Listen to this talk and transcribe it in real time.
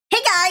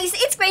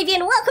Gravy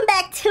and welcome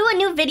back to a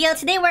new video.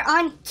 Today we're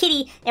on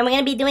Kitty and we're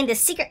going to be doing the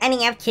secret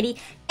ending of Kitty.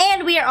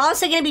 And we are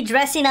also going to be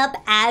dressing up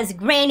as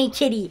Granny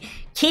Kitty.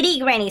 Kitty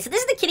Granny. So this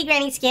is the Kitty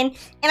Granny skin.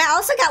 And I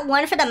also got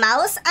one for the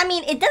mouse. I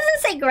mean, it doesn't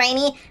say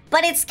Granny,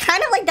 but it's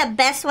kind of like the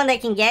best one that I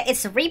can get.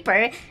 It's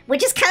Reaper,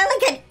 which is kind of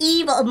like an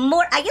evil,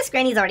 I guess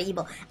Granny's already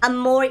evil. A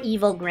more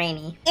evil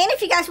Granny. And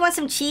if you guys want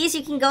some cheese,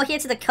 you can go here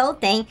to the code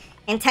thing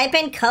and type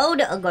in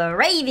code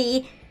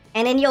Gravy.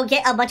 And then you'll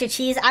get a bunch of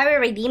cheese. I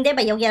already redeemed it,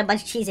 but you'll get a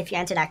bunch of cheese if you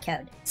enter that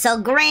code. So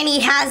Granny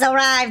has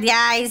arrived,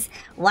 guys.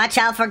 Watch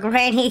out for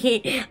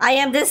Granny. I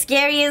am the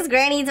scariest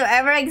Granny to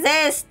ever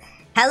exist.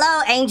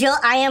 Hello, Angel.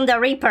 I am the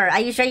Reaper. Are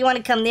you sure you want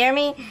to come near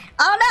me?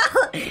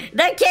 Oh, no.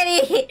 The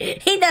kitty.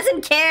 He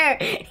doesn't care.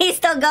 He's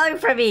still going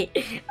for me.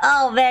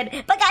 Oh,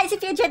 man. But, guys,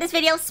 if you enjoyed this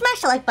video,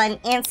 smash the like button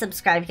and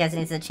subscribe if you guys are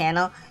new to the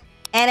channel.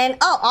 And then,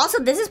 oh,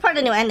 also, this is part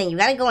of the new ending. You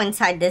got to go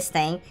inside this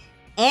thing.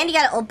 And you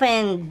got to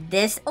open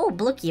this. Oh,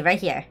 blue key right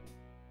here.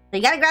 So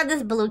you gotta grab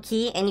this blue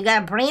key and you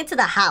gotta bring it to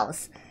the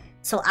house.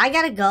 So I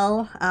gotta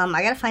go,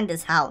 I gotta find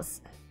this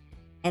house.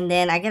 And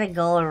then I gotta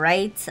go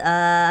right,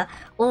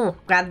 oh,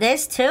 grab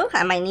this too.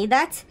 I might need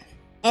that.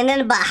 And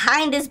then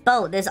behind this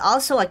boat, there's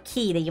also a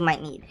key that you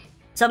might need.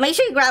 So make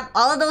sure you grab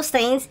all of those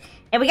things.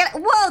 And we got,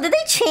 whoa, did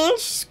they change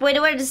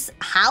Squidward's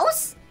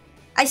house?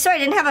 I swear I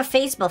didn't have a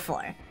face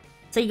before.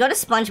 So you go to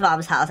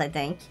SpongeBob's house, I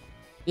think.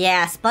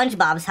 Yeah,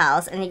 SpongeBob's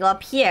house. And you go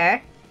up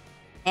here.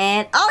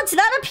 And, oh, it's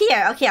not up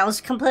here. Okay, I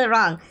was completely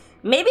wrong.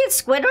 Maybe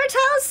it's Squidward's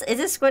house?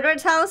 Is it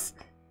Squidward's house?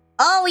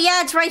 Oh,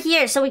 yeah, it's right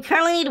here. So we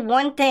currently need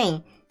one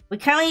thing. We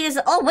currently need this.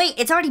 Oh, wait,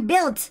 it's already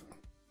built.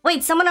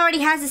 Wait, someone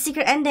already has the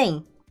secret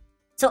ending.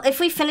 So if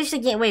we finish the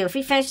game, wait, if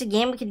we finish the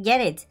game, we could get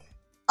it.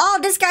 Oh,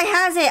 this guy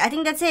has it. I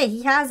think that's it.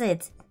 He has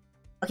it.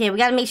 Okay, we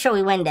gotta make sure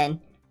we win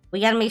then. We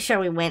gotta make sure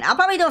we win. I'll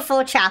probably do a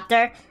full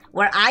chapter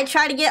where I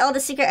try to get all the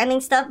secret ending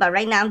stuff. But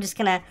right now, I'm just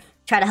gonna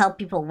try to help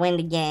people win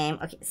the game.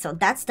 Okay, so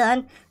that's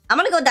done. I'm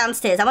gonna go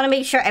downstairs. I want to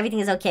make sure everything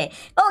is okay.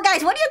 Oh,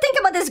 guys, what do you think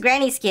about this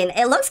Granny skin?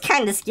 It looks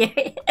kind of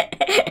scary.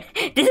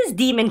 This is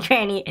Demon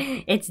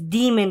Granny. It's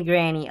Demon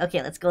Granny.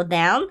 Okay, let's go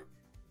down.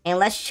 And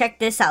let's check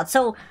this out.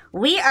 So,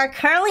 we are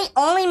currently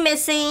only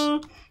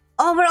missing...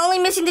 Oh, we're only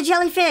missing the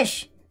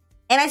jellyfish.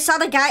 And I saw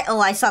the guy... Oh,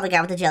 I saw the guy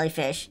with the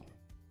jellyfish.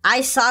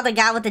 I saw the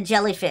guy with the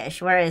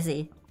jellyfish. Where is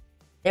he?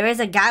 There is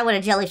a guy with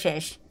a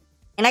jellyfish.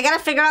 And I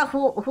gotta figure out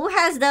who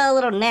has the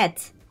little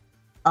net.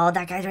 Oh,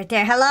 that guy's right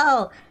there.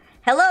 Hello.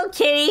 Hello,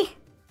 kitty.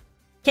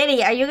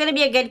 Kitty, are you gonna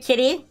be a good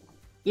kitty?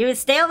 You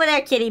stay over there,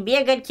 kitty. Be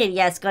a good kitty.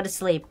 Yes, go to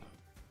sleep.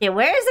 Okay,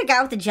 where is the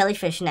guy with the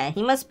jellyfish net?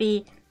 He must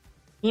be...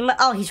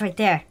 Oh, he's right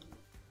there.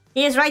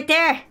 He is right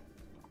there.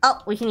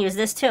 Oh, we can use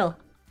this too.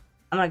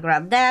 I'm gonna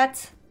grab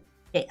that.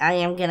 Okay, I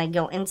am gonna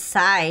go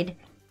inside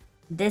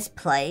this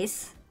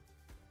place.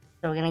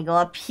 So we're gonna go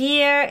up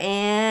here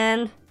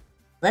and...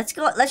 Let's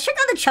go. Let's check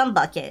out the chum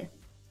bucket.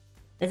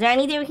 Is there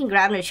anything we can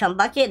grab in the chum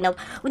bucket? Nope.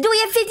 Do we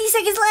have 50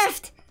 seconds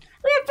left?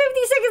 We have 50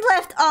 seconds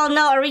left. Oh,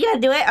 no. Are we going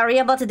to do it? Are we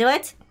about to do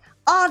it?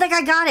 Oh, that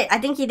guy got it. I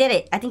think he did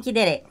it. I think he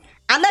did it.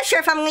 I'm not sure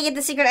if I'm going to get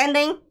the secret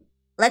ending.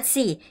 Let's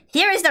see.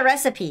 Here is the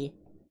recipe.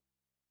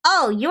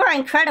 Oh, you are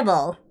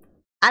incredible.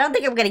 I don't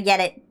think I'm going to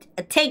get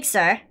it. Take,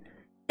 sir.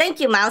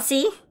 Thank you,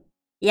 Mousy.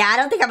 Yeah, I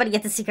don't think I'm going to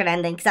get the secret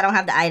ending because I don't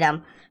have the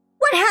item.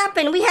 What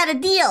happened? We had a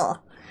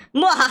deal.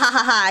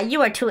 Mwahahaha.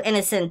 You are too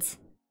innocent.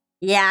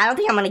 Yeah, I don't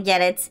think I'm going to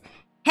get it.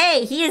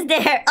 Hey, he is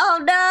there. Oh,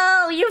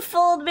 no. You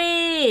fooled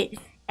me.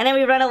 And then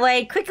we run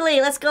away.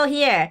 Quickly, let's go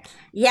here.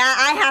 Yeah,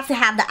 I have to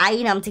have the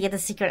item to get the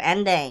secret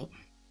ending.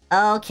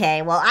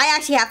 Okay, well, I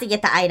actually have to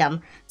get the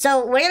item.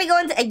 So, we're going to go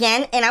into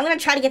again, and I'm going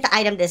to try to get the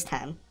item this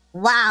time.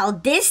 Wow,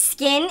 this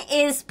skin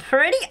is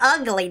pretty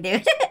ugly,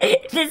 dude.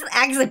 This is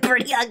actually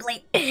pretty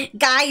ugly.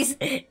 Guys,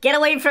 get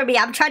away from me.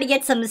 I'm trying to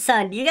get some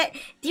sun. Do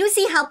you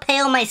see how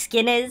pale my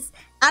skin is?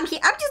 I'm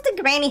here. I'm just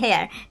a granny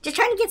hair. Just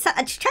trying to get some.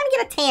 Just trying to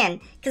get a tan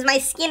because my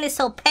skin is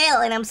so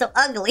pale and I'm so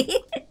ugly.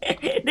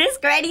 This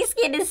granny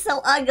skin is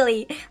so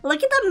ugly.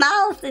 Look at the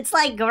mouth. It's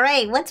like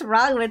gray. What's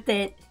wrong with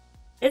it?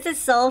 This is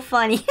so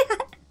funny.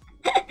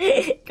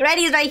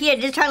 Granny's right here,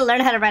 just trying to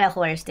learn how to ride a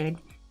horse, dude.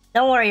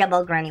 Don't worry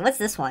about Granny. What's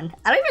this one?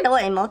 I don't even know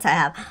what emotes I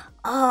have.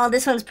 Oh,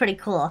 this one's pretty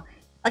cool.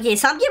 Okay,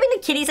 so I'm giving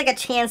the kitties like a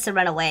chance to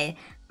run away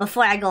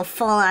before I go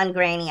full on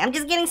Granny. I'm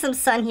just getting some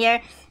sun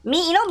here.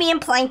 Me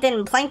and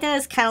Plankton. Plankton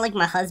is kind of like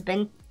my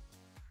husband.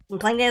 And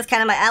Plankton is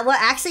kind of my... well,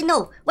 actually,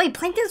 no. Wait,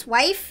 Plankton's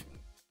wife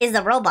is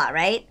the robot,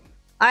 right?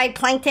 Alright,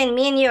 Plankton,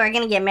 me and you are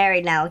going to get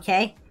married now,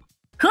 okay?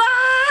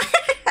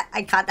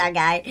 I caught that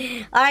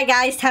guy. Alright,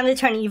 guys, time to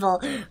turn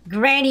evil.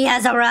 Granny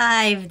has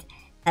arrived.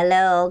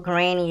 Hello,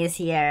 Granny is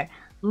here.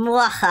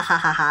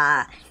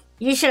 Mwahahaha.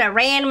 You should have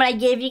ran when I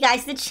gave you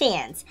guys the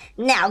chance.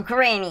 Now,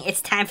 Granny,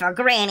 it's time for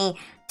Granny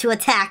to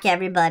attack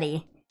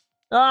everybody.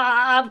 Oh,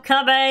 I'm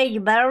coming. You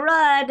better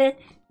run.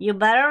 You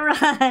better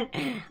run.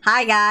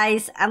 Hi,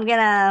 guys. I'm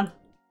gonna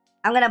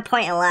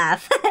point and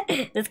laugh.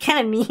 That's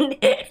kind of mean.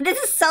 This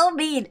is so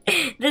mean.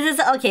 This is...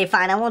 Okay,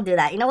 fine. I won't do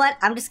that. You know what?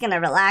 I'm just gonna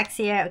relax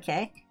here,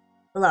 okay?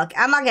 Look,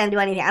 I'm not gonna do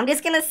anything. I'm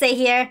just gonna sit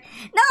here.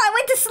 No, I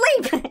went to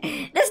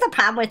sleep. This is the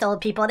problem with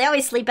old people. They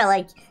always sleep at,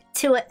 like,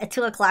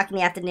 2 o'clock in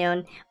the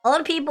afternoon.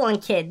 Old people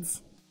and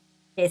kids.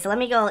 Okay, so let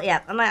me go.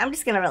 Yeah, I'm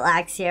just gonna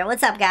relax here.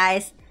 What's up,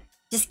 guys?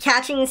 Just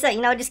catching some,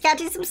 you know, just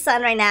catching some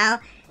sun right now.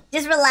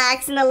 Just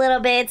relaxing a little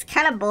bit. It's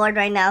kind of bored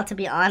right now, to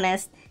be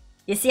honest.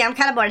 You see, I'm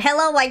kind of bored.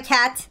 Hello, white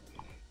cat.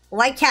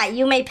 White cat,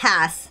 you may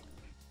pass.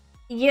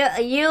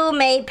 You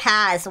may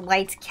pass,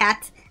 white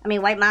cat. I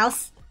mean, white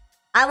mouse.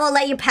 I will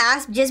let you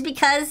pass just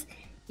because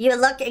you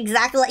look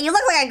exactly like... You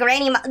look like a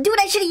granny mouse. Dude,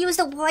 I should have used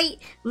a white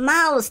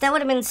mouse. That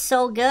would have been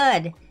so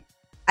good.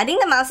 I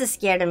think the mouse is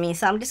scared of me,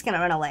 so I'm just gonna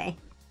run away.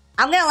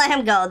 I'm gonna let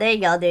him go. There you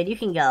go, dude. You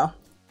can go.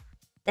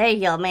 There you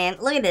go, man.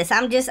 Look at this.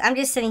 I'm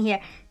just sitting here.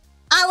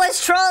 I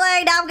was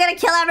trolling. Now I'm gonna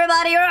kill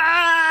everybody.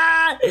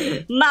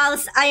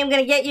 Mouse, I am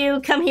gonna get you.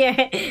 Come here.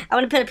 I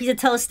want to put a piece of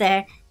toast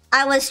there.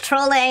 I was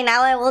trolling.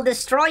 Now I will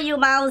destroy you,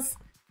 mouse.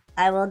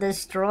 I will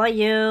destroy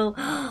you.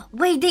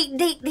 Wait,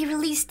 they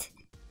released.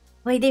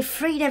 Wait, they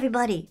freed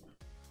everybody.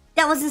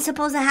 That wasn't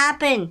supposed to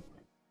happen.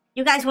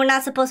 You guys were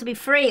not supposed to be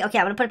free. Okay,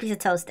 I'm gonna put a piece of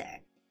toast there.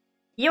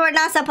 You were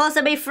not supposed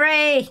to be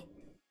free.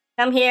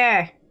 Come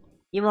here.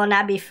 You will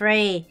not be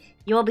free.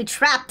 You will be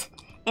trapped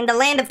in the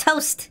land of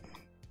toast.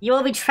 You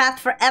will be trapped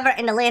forever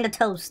in the land of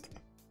toast.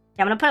 Okay,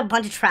 I'm gonna put a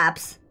bunch of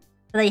traps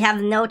so that you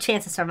have no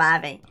chance of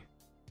surviving.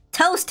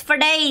 Toast for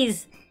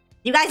days.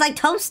 Do you guys like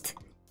toast?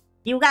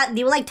 Do you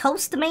like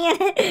toast, man?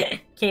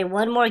 Okay,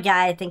 one more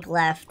guy I think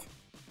left.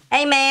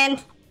 Hey,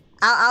 man.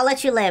 I'll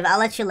let you live. I'll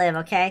let you live,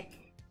 okay?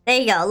 There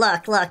you go.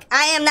 Look.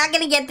 I am not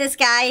gonna get this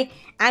guy.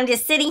 I'm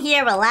just sitting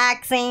here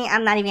relaxing.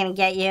 I'm not even gonna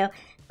get you.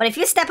 But if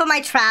you step on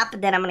my trap,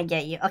 then I'm gonna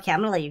get you. Okay, I'm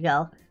gonna let you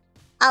go.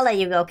 I'll let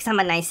you go because I'm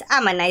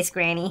a nice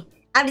granny.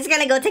 I'm just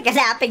gonna go take a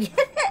nap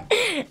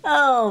again.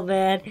 Oh,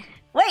 man.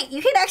 Wait,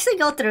 you can actually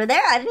go through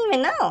there? I didn't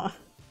even know.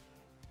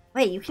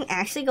 Wait, you can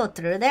actually go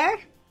through there?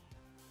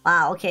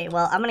 Wow, okay,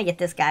 well, I'm gonna get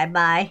this guy.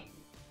 Bye.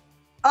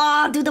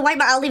 Oh, dude,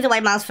 I'll leave the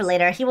white mouse for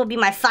later. He will be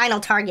my final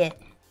target.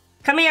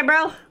 Come here,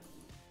 bro.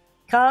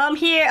 Come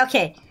here.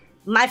 Okay,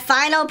 my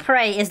final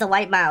prey is the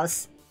white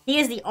mouse. He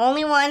is the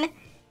only one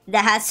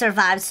that has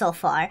survived so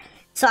far.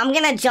 So I'm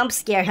gonna jump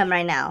scare him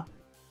right now.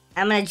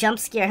 I'm gonna jump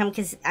scare him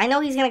because I know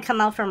he's gonna come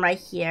out from right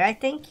here, I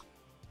think.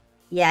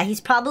 Yeah,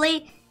 he's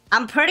probably...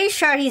 I'm pretty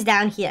sure he's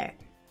down here.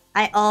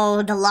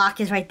 Oh, the lock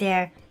is right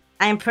there.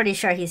 I am pretty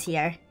sure he's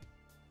here.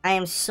 I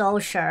am so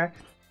sure.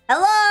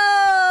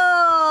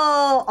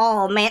 Hello!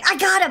 Oh, man. I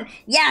got him!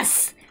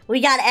 Yes! We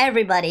got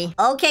everybody.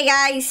 Okay,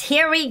 guys.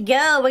 Here we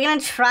go. We're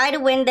gonna try to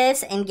win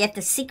this and get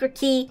the secret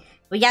key.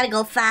 We gotta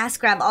go fast,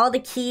 grab all the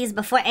keys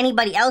before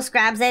anybody else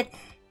grabs it.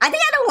 I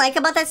think I don't like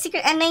about that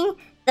secret ending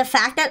the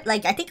fact that,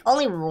 like, I think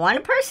only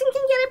one person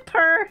can get it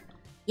per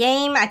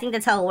game. I think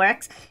that's how it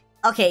works.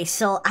 Okay,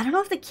 so I don't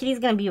know if the kitty's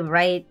gonna be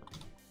right.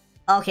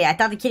 Okay, I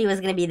thought the kitty was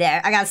gonna be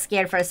there. I got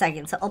scared for a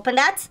second. So open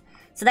that.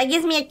 So that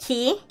gives me a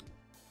key.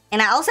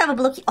 And I also have a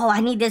blue key. Oh, I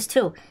need this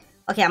too.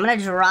 Okay, I'm gonna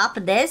drop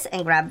this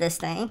and grab this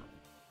thing.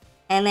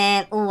 And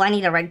then, oh, I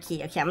need a red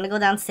key. Okay, I'm gonna go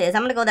downstairs.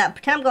 I'm gonna go down.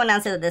 Pretend I'm going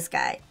downstairs with this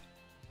guy.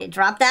 Okay,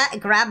 drop that.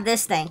 Grab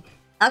this thing.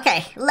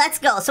 Okay, let's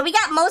go. So we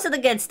got most of the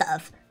good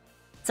stuff.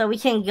 So we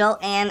can go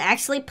and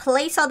actually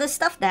place all this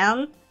stuff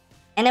down.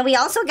 And then we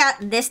also got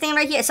this thing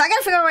right here. So I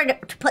gotta figure out where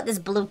to put this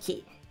blue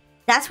key.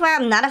 That's why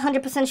I'm not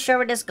 100% sure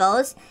where this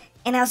goes.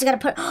 And I also gotta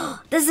put...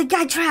 Oh, there's a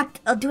guy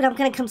trapped. Oh, dude, I'm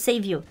gonna come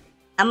save you.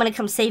 I'm gonna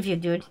come save you,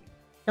 dude.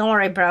 Don't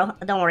worry, bro.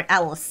 Don't worry.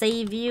 I will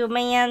save you,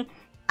 man.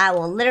 I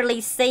will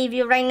literally save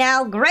you right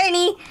now.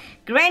 Granny!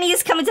 Granny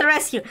is coming to the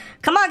rescue.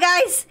 Come on,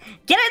 guys.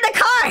 Get in the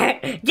car.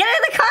 Get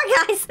in the car,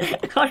 guys.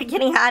 We're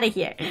getting out of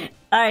here.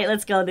 All right,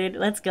 let's go, dude.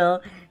 Let's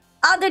go.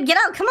 Oh, dude, get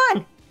out. Come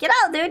on. Get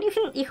out, dude.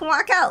 You can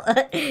walk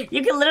out.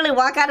 You can literally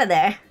walk out of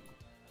there.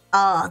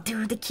 Oh,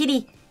 dude, the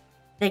kitty.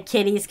 The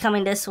kitty's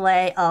coming this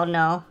way. Oh,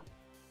 no.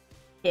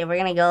 Okay, we're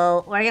gonna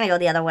go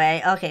the other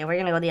way. Okay, we're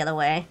gonna go the other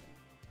way.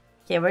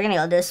 Okay, we're gonna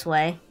go this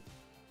way.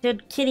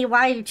 Dude, kitty,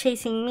 why are you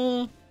chasing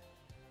me?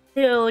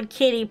 Dude,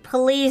 kitty,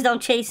 please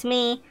don't chase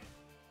me.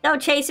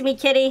 Don't chase me,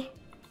 kitty.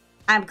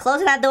 I'm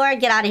closing that door.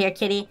 Get out of here,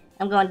 kitty.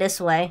 I'm going this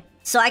way.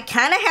 So I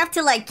kind of have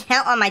to, like,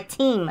 count on my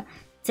team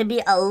to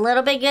be a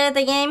little bit good at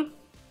the game.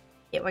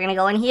 Okay, we're gonna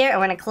go in here and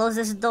we're gonna close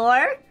this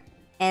door.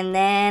 And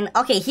then,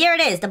 okay, here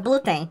it is, the blue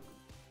thing.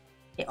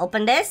 Okay,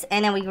 open this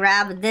and then we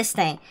grab this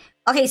thing.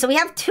 Okay, so we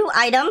have 2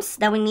 items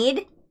that we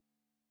need.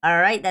 All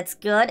right, that's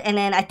good. And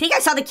then I think I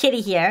saw the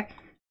kitty here,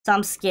 so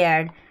I'm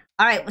scared.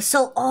 All right,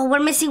 so, oh, we're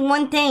missing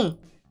one thing.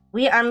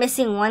 We are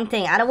missing one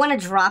thing. I don't want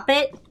to drop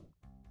it.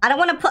 I don't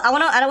want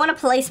to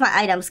place my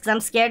items because I'm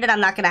scared that I'm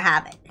not gonna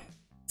have it.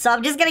 So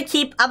I'm gonna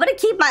keep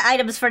my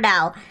items for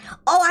now.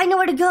 Oh, I know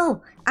where to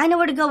go. I know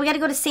where to go. We gotta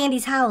go to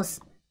Sandy's house.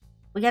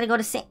 We gotta go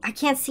to I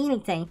can't see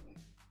anything.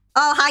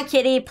 Oh, hi,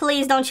 kitty.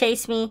 Please don't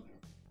chase me.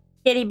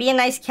 Kitty, be a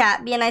nice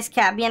cat. Be a nice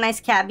cat. Be a nice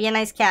cat. Be a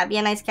nice cat. Be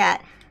a nice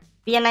cat.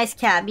 Be a nice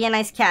cat. Be a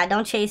nice cat.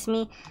 Don't chase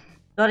me.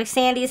 Go to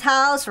Sandy's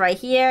house right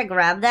here.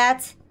 Grab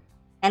that.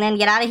 And then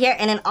get out of here.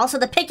 And then also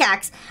the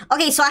pickaxe.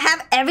 Okay, so I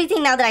have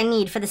everything now that I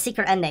need for the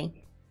secret ending.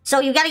 So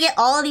you gotta get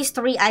all of these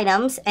 3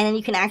 items. And then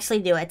you can actually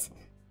do it.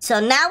 So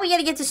now we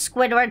gotta get to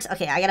Squidward's.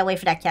 Okay, I gotta wait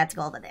for that cat to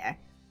go over there.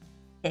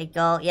 Okay,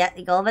 go. Yeah,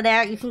 go over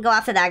there. You can go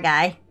after that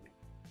guy.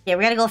 Okay,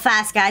 we gotta go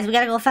fast, guys. We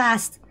gotta go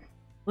fast.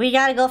 We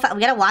gotta go fast.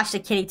 We gotta watch the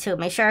kitty, too.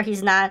 Make sure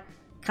he's not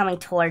coming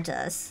towards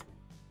us.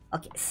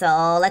 Okay,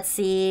 so let's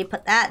see.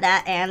 Put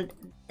that, and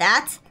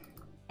that.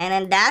 And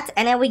then that.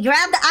 And then we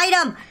grab the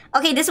item.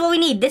 Okay, this is what we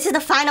need. This is the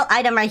final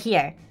item right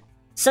here.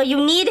 So you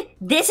need...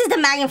 This is the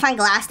magnifying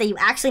glass that you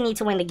actually need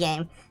to win the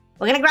game.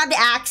 We're gonna grab the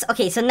axe.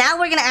 Okay, so now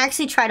we're gonna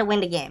actually try to win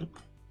the game.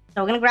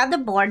 So we're gonna grab the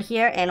board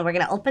here, and we're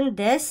gonna open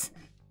this.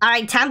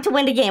 Alright, time to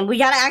win the game. We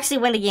gotta actually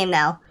win the game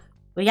now.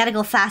 We gotta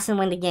go fast and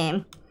win the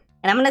game.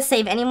 And I'm gonna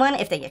save anyone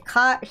if they get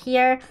caught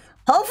here.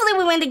 Hopefully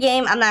we win the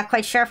game. I'm not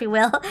quite sure if we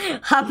will.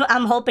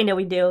 I'm hoping that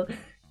we do.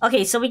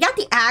 Okay, so we got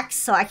the axe,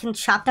 so I can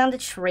chop down the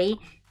tree.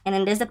 And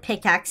then there's the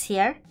pickaxe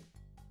here.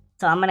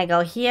 So I'm gonna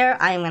go here.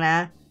 I'm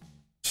gonna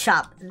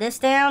chop this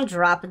down,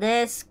 drop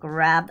this,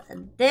 grab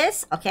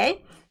this.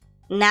 Okay.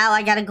 Now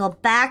I gotta go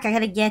back. I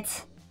gotta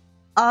get...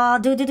 Oh,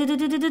 dude, the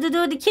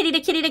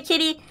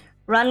kitty.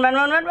 Run.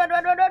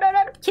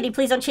 Kitty,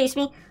 please don't chase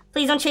me.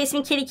 Please don't chase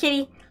me, kitty.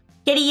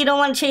 Kitty, you don't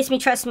want to chase me,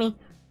 trust me.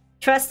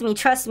 Trust me.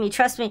 Dude,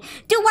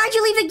 why'd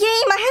you leave the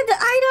game? I had the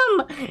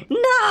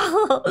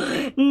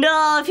item.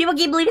 No, if people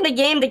keep leaving the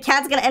game, the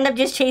cat's gonna end up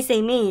just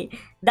chasing me.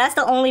 That's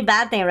the only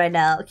bad thing right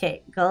now.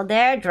 Okay, go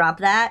there, drop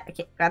that.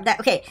 Okay, grab that.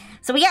 Okay,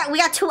 so we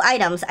got 2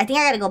 items. I think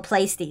I gotta go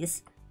place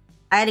these.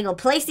 I gotta go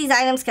place these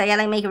items because I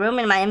gotta make room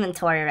in my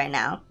inventory right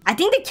now. I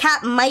think the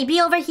cat might be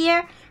over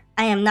here.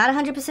 I am not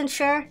 100%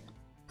 sure.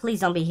 Please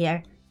don't be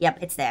here. Yep,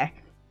 it's there.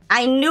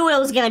 I knew it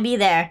was gonna be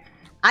there.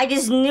 I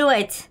just knew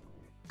it.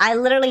 I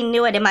literally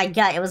knew it in my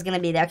gut it was gonna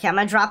be there. Okay, I'm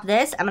gonna drop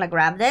this. I'm gonna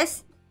grab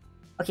this.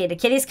 Okay, the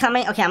kitty's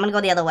coming. Okay, I'm gonna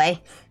go the other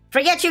way.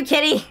 Forget you,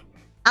 kitty.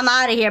 I'm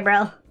out of here,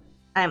 bro.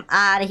 I'm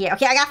out of here.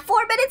 Okay, I got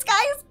 4 minutes,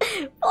 guys.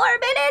 4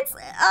 minutes.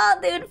 Oh,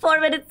 dude, 4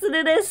 minutes to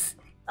do this.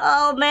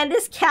 Oh, man,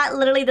 this cat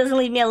literally doesn't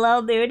leave me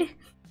alone, dude.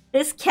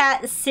 This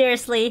cat,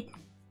 seriously,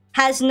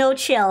 has no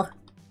chill.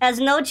 Has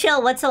no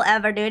chill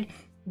whatsoever, dude.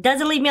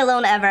 Doesn't leave me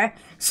alone ever.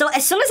 So,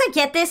 as soon as I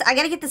get this, I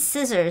gotta get the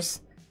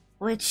scissors.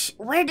 Which,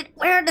 where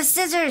are the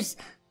scissors?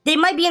 They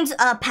might be in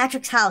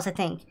Patrick's house, I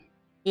think.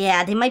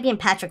 Yeah, they might be in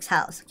Patrick's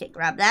house. Okay,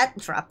 grab that.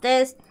 Drop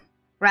this.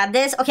 Grab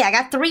this. Okay, I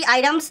got 3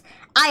 items.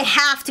 I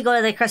have to go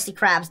to the Krusty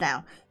Krabs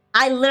now.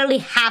 I literally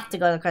have to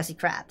go to the Krusty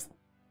Krabs.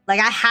 Like,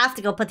 I have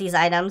to go put these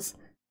items.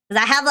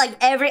 Because I have, like,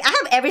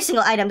 every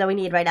single item that we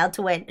need right now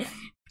to win.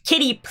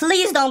 Kitty,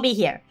 please don't be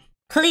here.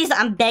 Please,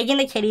 I'm begging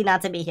the kitty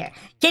not to be here.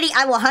 Kitty,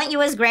 I will hunt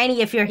you as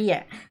Granny if you're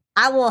here.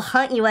 I will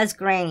hunt you as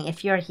Granny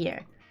if you're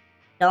here.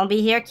 Don't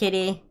be here,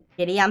 kitty.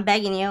 Kitty, I'm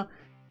begging you.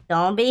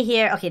 Don't be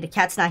here. Okay, the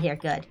cat's not here.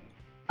 Good.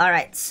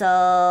 Alright,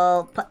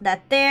 so put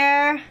that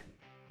there.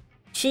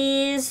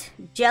 Cheese,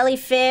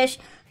 jellyfish.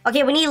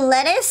 Okay, we need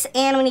lettuce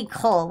and we need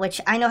coal,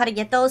 which I know how to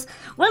get those.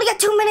 We only got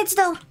 2 minutes,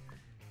 though.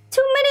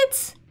 2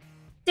 minutes.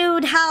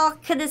 Dude, how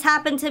could this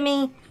happen to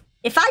me?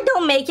 If I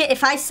don't make it,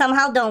 if I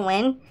somehow don't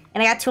win,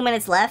 and I got 2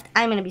 minutes left,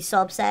 I'm gonna be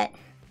so upset.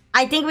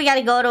 I think we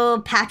gotta go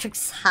to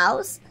Patrick's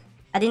house.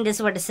 I think this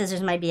is where the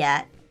scissors might be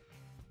at.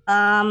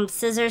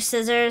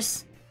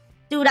 Scissors.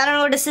 Dude, I don't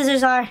know where the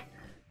scissors are.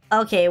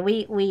 Okay,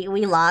 we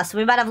lost.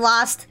 We might have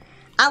lost.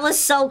 I was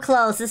so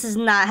close. This is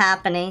not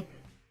happening.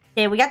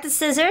 Okay, we got the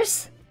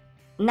scissors.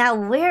 Now,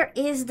 where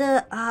is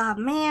the... Oh,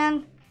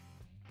 man.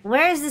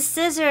 Where is the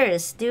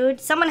scissors, dude?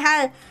 Someone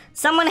has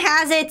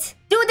it.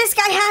 Dude, this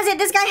guy has it.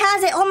 This guy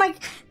has it. Oh, my...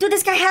 Dude,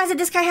 this guy has it.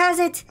 This guy has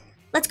it.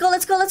 Let's go.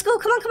 Come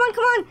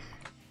on.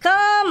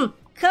 Come.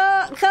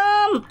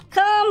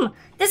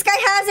 This guy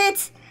has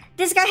it.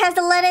 This guy has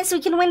the lettuce. We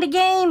can win the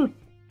game.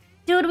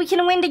 Dude, we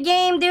can win the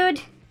game,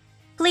 dude.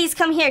 Please,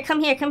 come here.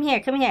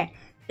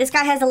 This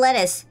guy has the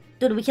lettuce.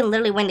 Dude, we can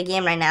literally win the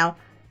game right now.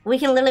 We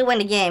can literally win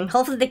the game.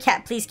 Hopefully the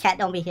cat... Please, cat,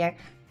 don't be here.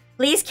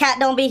 Please, cat,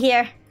 don't be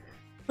here.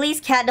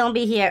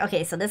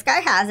 Okay, so this guy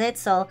has it.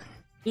 So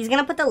he's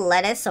gonna put the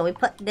lettuce. So we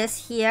put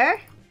this here.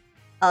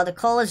 Oh, the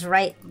coal is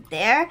right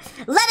there.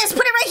 Lettuce,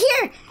 put it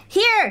right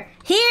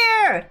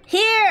here.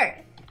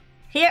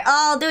 Here.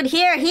 Oh, dude,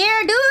 here,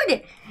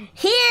 dude.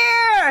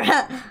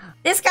 Here.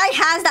 This guy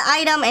has the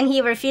item and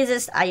he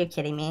refuses. Are you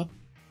kidding me?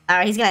 All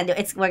right, he's gonna do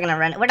it. We're gonna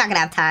run. We're not gonna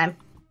have time.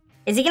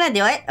 Is he gonna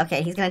do it?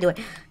 Okay, he's gonna do it.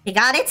 He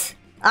got it.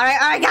 All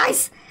right,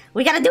 guys.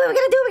 We gotta do it. We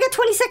got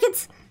 20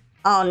 seconds.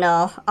 Oh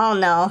no.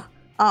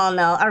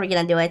 Are we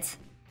gonna do it?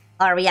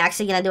 Are we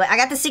actually gonna do it? I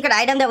got the secret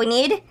item that we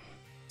need.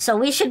 So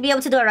we should be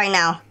able to do it right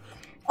now.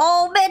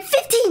 Oh, man,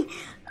 15.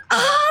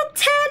 Oh,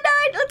 10,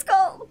 9. Let's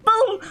go.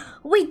 Boom.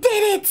 We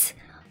did it.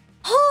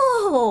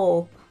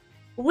 Oh,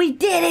 we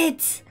did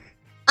it.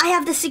 I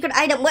have the secret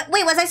item.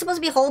 Wait, was I supposed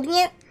to be holding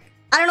it?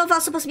 I don't know if I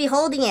was supposed to be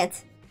holding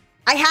it.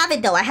 I have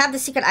it, though. I have the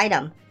secret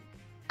item.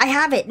 I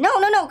have it. No.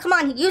 Come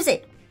on, use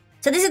it.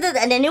 So this is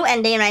the new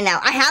ending right now.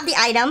 I have the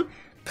item.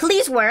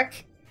 Please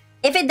work.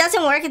 If it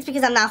doesn't work, it's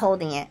because I'm not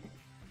holding it.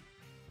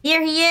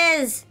 Here he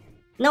is.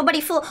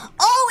 Nobody fool.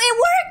 Oh, it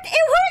worked.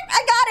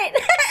 I got it.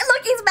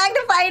 Look, he's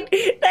magnifying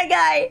that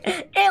guy.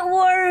 It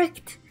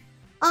worked.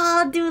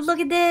 Oh, dude, look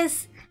at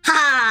this.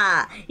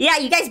 Ha! Yeah,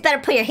 you guys better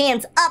put your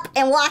hands up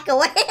and walk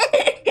away.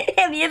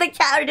 Me and the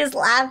cat are just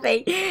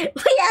laughing.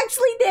 We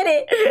actually did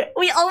it.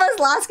 We almost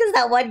lost because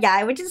that one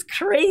guy, which is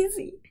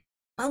crazy.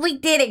 But we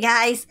did it,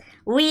 guys.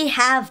 We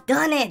have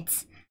done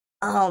it.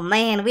 Oh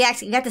man, we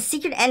actually got the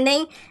secret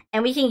ending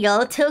and we can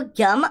go to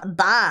Gum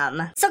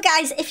Bomb. So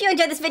guys, if you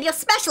enjoyed this video,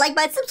 smash the like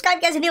button, subscribe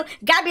if you guys are new,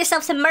 grab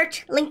yourself some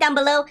merch, link down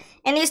below,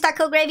 and use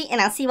code Gravy, and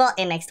I'll see you all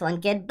in the next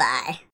one. Goodbye.